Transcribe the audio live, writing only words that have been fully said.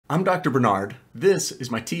I'm Dr. Bernard, this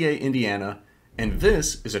is my TA Indiana, and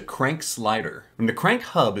this is a crank slider. When the crank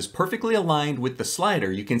hub is perfectly aligned with the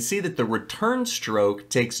slider, you can see that the return stroke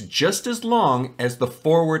takes just as long as the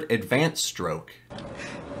forward advance stroke.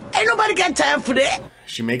 Ain't nobody got time for that.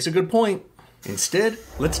 She makes a good point. Instead,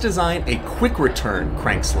 let's design a quick return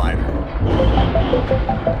crank slider.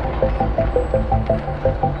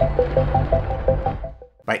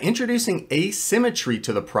 By introducing asymmetry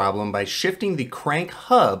to the problem by shifting the crank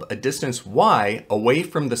hub a distance y away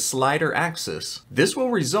from the slider axis, this will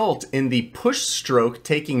result in the push stroke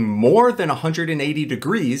taking more than 180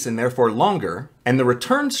 degrees and therefore longer, and the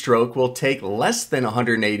return stroke will take less than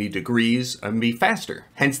 180 degrees and be faster.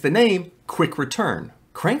 Hence the name, quick return.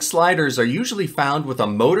 Crank sliders are usually found with a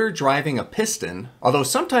motor driving a piston, although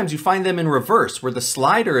sometimes you find them in reverse, where the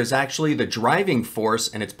slider is actually the driving force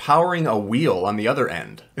and it's powering a wheel on the other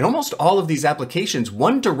end. In almost all of these applications,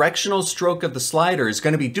 one directional stroke of the slider is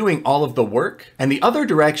going to be doing all of the work, and the other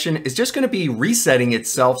direction is just going to be resetting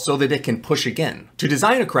itself so that it can push again. To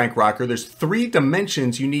design a crank rocker, there's 3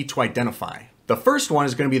 dimensions you need to identify. The first one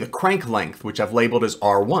is going to be the crank length, which I've labeled as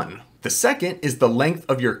R1. The second is the length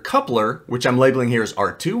of your coupler, which I'm labeling here as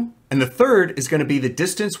R2. And the third is going to be the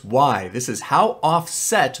distance Y. This is how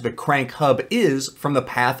offset the crank hub is from the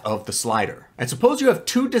path of the slider. And suppose you have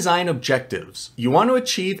 2 design objectives. You want to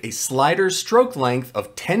achieve a slider stroke length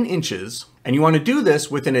of 10 inches, and you want to do this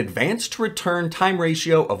with an advance to return time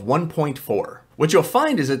ratio of 1.4. What you'll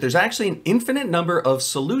find is that there's actually an infinite number of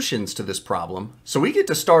solutions to this problem, so we get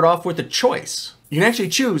to start off with a choice. You can actually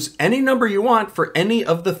choose any number you want for any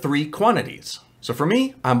of the 3 quantities. So for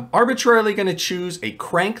me, I'm arbitrarily going to choose a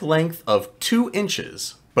crank length of 2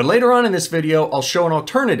 inches. But later on in this video, I'll show an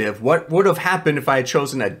alternative, what would have happened if I had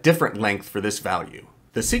chosen a different length for this value.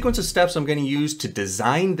 The sequence of steps I'm going to use to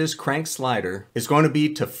design this crank slider is going to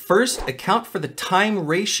be to first account for the time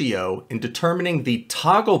ratio in determining the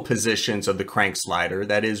toggle positions of the crank slider,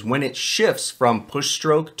 that is when it shifts from push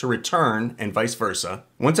stroke to return and vice versa.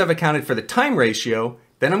 Once I've accounted for the time ratio,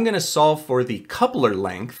 then I'm going to solve for the coupler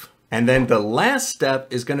length, and then the last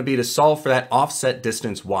step is going to be to solve for that offset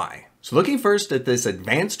distance y. So looking first at this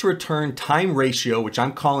advance to return time ratio, which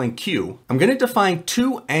I'm calling Q, I'm going to define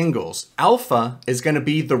 2 angles. Alpha is going to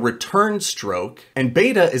be the return stroke, and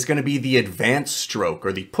beta is going to be the advance stroke,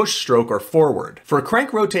 or the push stroke, or forward. For a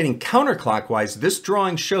crank rotating counterclockwise, this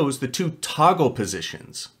drawing shows the 2 toggle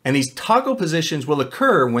positions. And these toggle positions will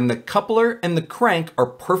occur when the coupler and the crank are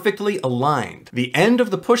perfectly aligned. The end of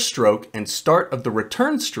the push stroke and start of the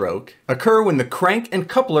return stroke occur when the crank and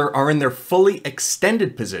coupler are in their fully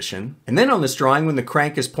extended position. And then on this drawing, when the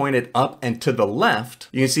crank is pointed up and to the left,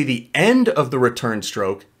 you can see the end of the return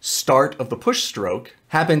stroke, start of the push stroke,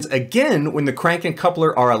 happens again when the crank and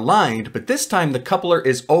coupler are aligned, but this time the coupler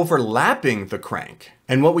is overlapping the crank.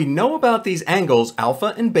 And what we know about these angles,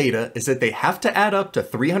 alpha and beta, is that they have to add up to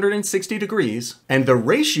 360 degrees, and the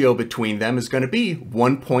ratio between them is going to be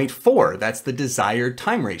 1.4. That's the desired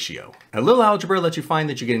time ratio. A little algebra lets you find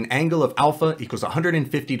that you get an angle of alpha equals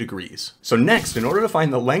 150 degrees. So next, in order to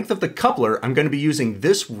find the length of the coupler, I'm going to be using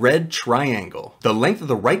this red triangle. The length of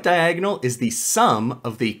the right diagonal is the sum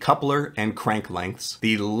of the coupler and crank lengths.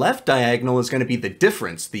 The left diagonal is going to be the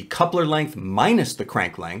difference, the coupler length minus the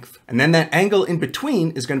crank length. And then that angle in between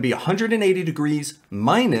is going to be 180 degrees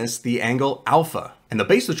minus the angle alpha. And the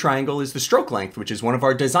base of the triangle is the stroke length, which is one of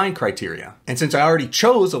our design criteria. And since I already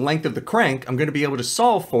chose a length of the crank, I'm going to be able to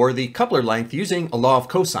solve for the coupler length using a law of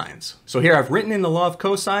cosines. So here I've written in the law of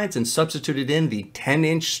cosines and substituted in the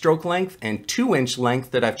 10-inch stroke length and 2-inch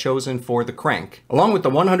length that I've chosen for the crank, along with the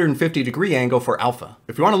 150 degree angle for alpha.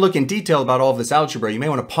 If you want to look in detail about all of this algebra, you may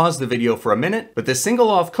want to pause the video for a minute, but this single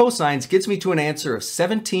law of cosines gets me to an answer of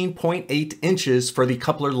 17.8 inches for the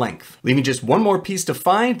coupler length, leaving just one more piece to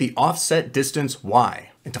find, the offset distance y.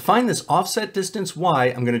 And to find this offset distance y,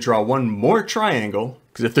 I'm going to draw one more triangle,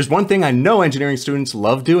 because if there's one thing I know engineering students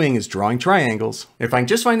love doing is drawing triangles. If I can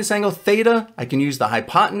just find this angle theta, I can use the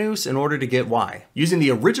hypotenuse in order to get y. Using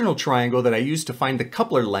the original triangle that I used to find the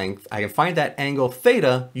coupler length, I can find that angle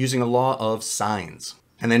theta using a law of sines.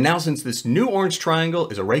 And then now, since this new orange triangle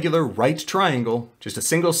is a regular right triangle, just a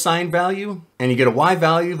single sine value, and you get a y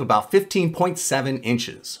value of about 15.7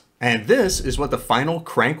 inches. And this is what the final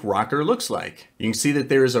crank rocker looks like. You can see that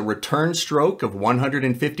there is a return stroke of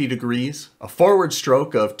 150 degrees, a forward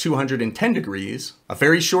stroke of 210 degrees, a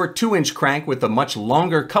very short 2-inch crank with a much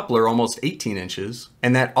longer coupler, almost 18 inches,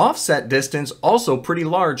 and that offset distance also pretty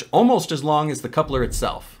large, almost as long as the coupler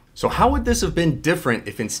itself. So how would this have been different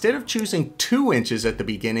if instead of choosing 2 inches at the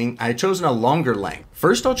beginning, I had chosen a longer length?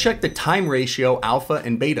 First, I'll check the time ratio alpha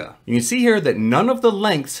and beta. You can see here that none of the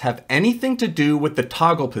lengths have anything to do with the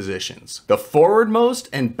toggle positions. The forwardmost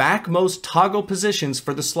and backmost toggle positions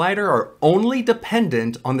for the slider are only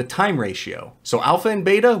dependent on the time ratio. So alpha and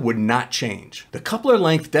beta would not change. The coupler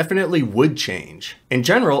length definitely would change. In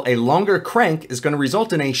general, a longer crank is going to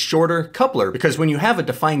result in a shorter coupler because when you have a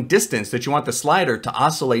defined distance that you want the slider to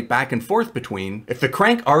oscillate back and forth between, if the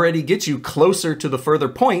crank already gets you closer to the further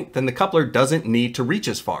point, then the coupler doesn't need to reach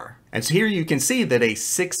as far. And so here you can see that a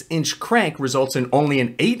 6-inch crank results in only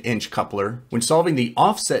an 8-inch coupler. When solving the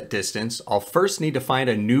offset distance, I'll first need to find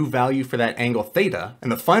a new value for that angle theta, and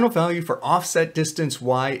the final value for offset distance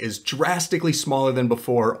y is drastically smaller than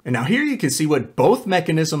before. And now here you can see what both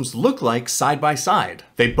mechanisms look like side by side.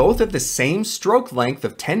 They both have the same stroke length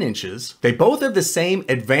of 10 inches. They both have the same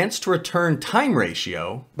advance to return time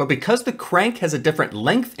ratio, but because the crank has a different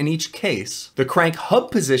length in each case, the crank hub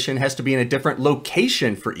position has to be in a different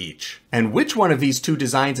location for each. And which one of these 2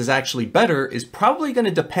 designs is actually better is probably going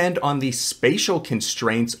to depend on the spatial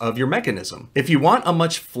constraints of your mechanism. If you want a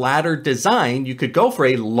much flatter design, you could go for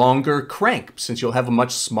a longer crank since you'll have a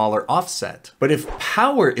much smaller offset. But if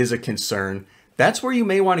power is a concern, that's where you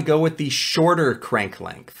may want to go with the shorter crank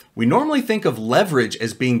length. We normally think of leverage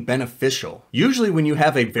as being beneficial. Usually when you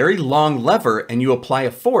have a very long lever and you apply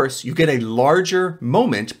a force, you get a larger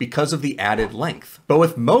moment because of the added length. But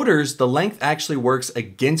with motors, the length actually works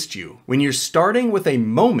against you. When you're starting with a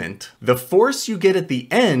moment, the force you get at the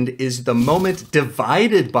end is the moment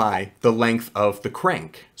divided by the length of the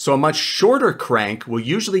crank. So a much shorter crank will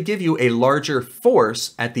usually give you a larger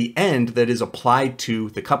force at the end that is applied to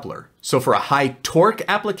the coupler. So for a high torque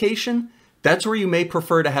application, that's where you may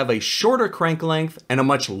prefer to have a shorter crank length and a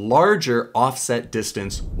much larger offset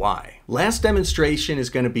distance y. Last demonstration is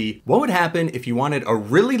going to be what would happen if you wanted a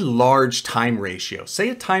really large time ratio, say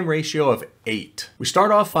a time ratio of 8. We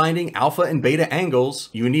start off finding alpha and beta angles.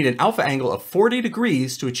 You would need an alpha angle of 40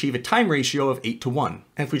 degrees to achieve a time ratio of 8:1.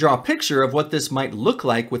 And if we draw a picture of what this might look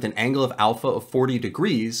like with an angle of alpha of 40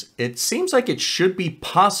 degrees, it seems like it should be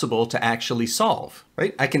possible to actually solve,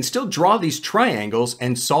 right? I can still draw these triangles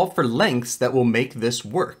and solve for lengths that will make this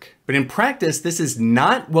work. But in practice, this is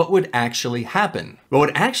not what would actually happen. What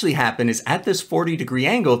would actually happen is at this 40-degree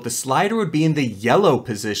angle, the slider would be in the yellow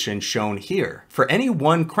position shown here. For any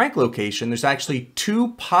one crank location, there's actually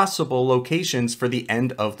 2 possible locations for the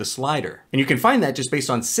end of the slider. And you can find that just based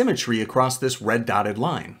on symmetry across this red dotted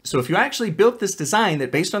line. So if you actually built this design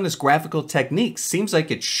that based on this graphical technique seems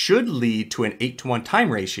like it should lead to an 8:1 time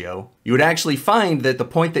ratio, you would actually find that the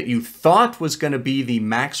point that you thought was going to be the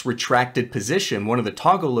max retracted position, one of the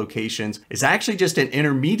toggle locations, is actually just an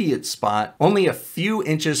intermediate spot, only a few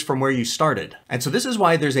inches from where you started. And so this is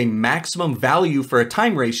why there's a maximum value for a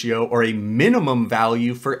time ratio or a minimum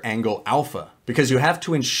value for angle alpha. Because you have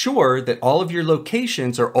to ensure that all of your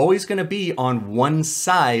locations are always going to be on one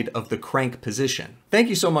side of the crank position. Thank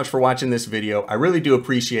you so much for watching this video. I really do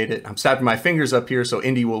appreciate it. I'm snapping my fingers up here so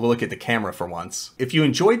Indy will look at the camera for once. If you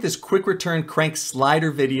enjoyed this quick return crank slider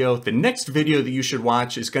video, the next video that you should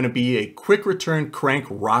watch is going to be a quick return crank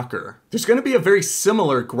rocker. There's going to be a very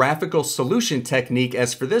similar graphical solution technique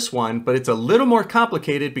as for this one, but it's a little more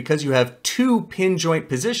complicated because you have 2 pin joint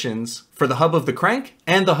positions for the hub of the crank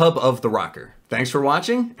and the hub of the rocker. Thanks for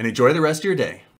watching and enjoy the rest of your day.